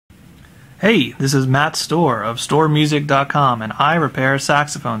Hey, this is Matt Stohrer of Stohrermusic.com, and I repair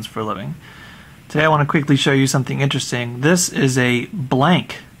saxophones for a living. Today I want to quickly show you something interesting. This is a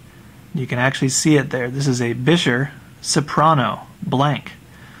blank. You can actually see it there. This is a Buescher soprano blank.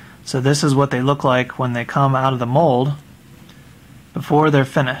 So this is what they look like when they come out of the mold before they're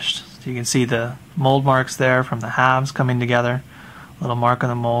finished. So you can see the mold marks there from the halves coming together. A little mark on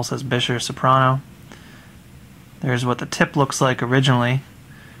the mold says Buescher soprano. There's what the tip looks like originally.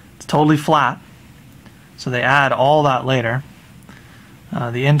 It's totally flat, so they add all that later.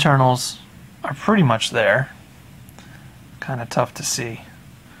 The internals are pretty much there. Kind of tough to see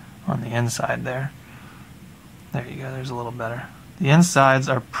on the inside there. There you go, there's a little better. The insides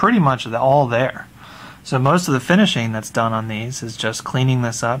are pretty much all there. So most of the finishing that's done on these is just cleaning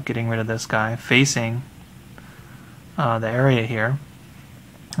this up, getting rid of this guy, facing the area here.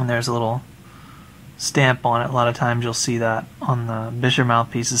 And there's a little stamp on it. A lot of times you'll see that on the Buescher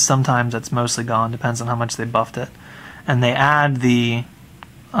mouthpieces. Sometimes it's mostly gone, depends on how much they buffed it. And they add the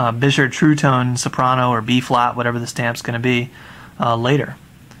Buescher true tone soprano or B flat, whatever the stamp's going to be, later.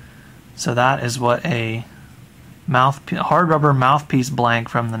 So that is what a hard rubber mouthpiece blank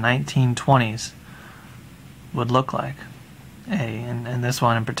from the 1920s would look like. And this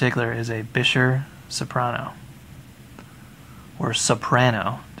one in particular is a Buescher soprano, or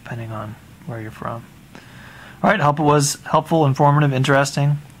soprano, depending on where you're from. Alright, hope it was helpful, informative,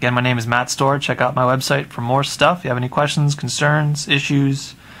 interesting. Again, my name is Matt Stohrer. Check out my website for more stuff. If you have any questions, concerns,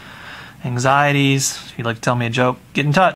 issues, anxieties, if you'd like to tell me a joke, get in touch.